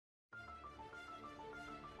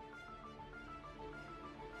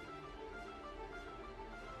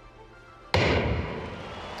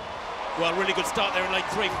Well, really good start there in lane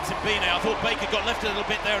 3 from Timbine. I thought Baker got left a little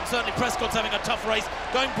bit there, and certainly Prescott's having a tough race.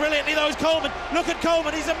 Going brilliantly though is Coleman. Look at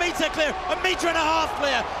Coleman, he's a metre clear, a metre and a half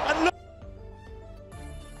clear. And look.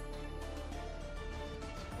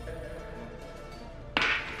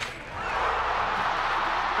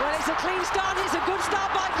 Well, it's a clean start, it's a good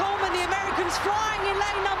start by Coleman. The American's flying in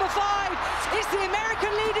lane number 5. It's the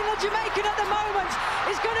American leading the Jamaican at the moment.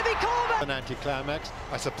 It's going to be Coleman. An anticlimax.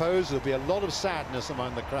 I suppose there'll be a lot of sadness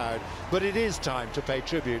among the crowd, but it is time to pay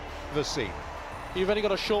tribute to the scene. You've only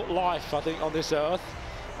got a short life, I think, on this earth,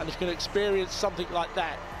 and if you can experience something like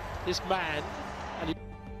that, this man,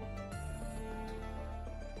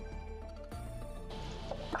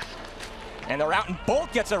 and they're out, and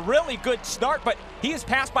Bolt gets a really good start, but he is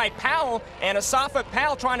passed by Powell, and Asafa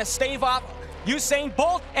Powell trying to stave off Usain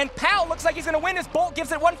Bolt, and Powell looks like he's going to win as Bolt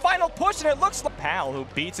gives it one final push, and it looks like Powell who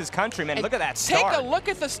beats his countryman. And look at that start. Take a look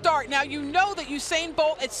at the start. Now you know that Usain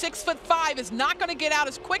Bolt at 6'5" is not going to get out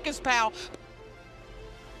as quick as Powell.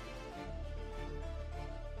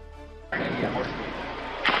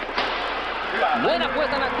 Buena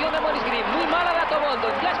puesta en acción de Maurice Greene, muy mala de Ato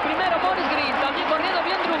Boldon, ya es primero Maurice Greene, también corriendo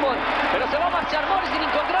bien Drummond, pero se va a marchar Maurice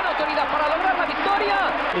Greene con gran autoridad para lograr la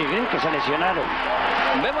victoria. Y Greene que se lesionaron.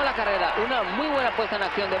 Vemos la carrera, una muy buena puesta en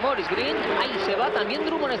acción de Maurice Greene, ahí se va, también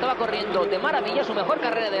Drummond estaba corriendo de maravilla, su mejor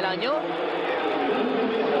carrera del año.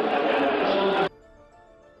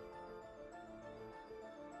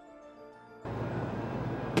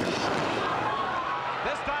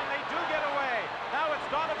 This time they do get away. Now it's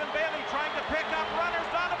Donovan Bailey trying to pick up runners.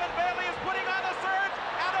 Donovan Bailey is putting on a surge.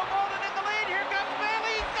 Ato Boldon in the lead. Here comes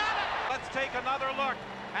Bailey. He's got it. Let's take another look.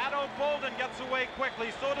 Ato Boldon gets away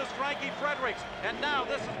quickly. So does Frankie Fredericks. And now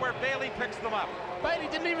this is where Bailey picks them up. Bailey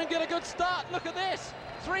didn't even get a good start. Look at this.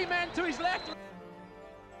 3 men to his left.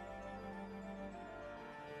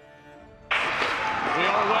 We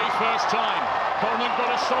are away first time. Coleman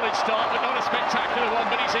got a solid start, but not a spectacular one,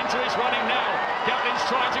 but he's into his running now. Gatlin's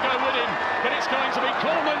trying to go with him, but it's going to be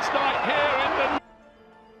Coleman's night here in the...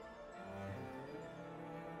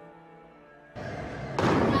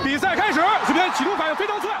 比赛开始，这边启动反应非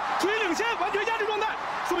常快，处于领先，完全压制状态。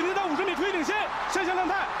苏炳添在50米处于领先，先行亮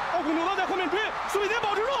太，奥古诺德在后面追，苏炳添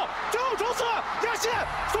保持住，最后冲刺压线，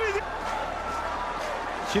苏炳添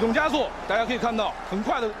启动加速，大家可以看到很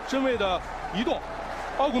快的身位的移动，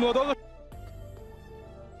奥古诺德和。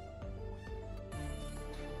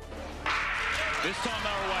 This time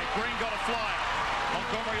they're away. Greene got a flyer.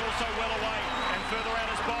 Montgomery also well away. And further out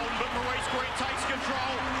is Bolden, but Maurice Greene takes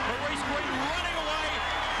control. Maurice Greene running away.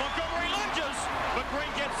 Montgomery lunges, but Greene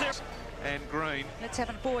gets there. And Greene. Let's have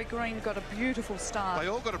a boy. Greene got a beautiful start. They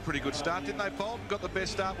all got a pretty good start, didn't they? Bolden got the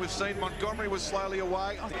best start we've seen. Montgomery was slowly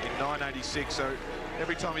away in 9.86. So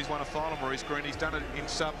every time he's won a final, Maurice Greene, he's done it in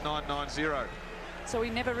sub 9.90. So he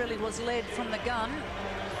never really was led from the gun.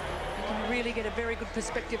 You can really get a very good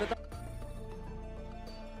perspective of that.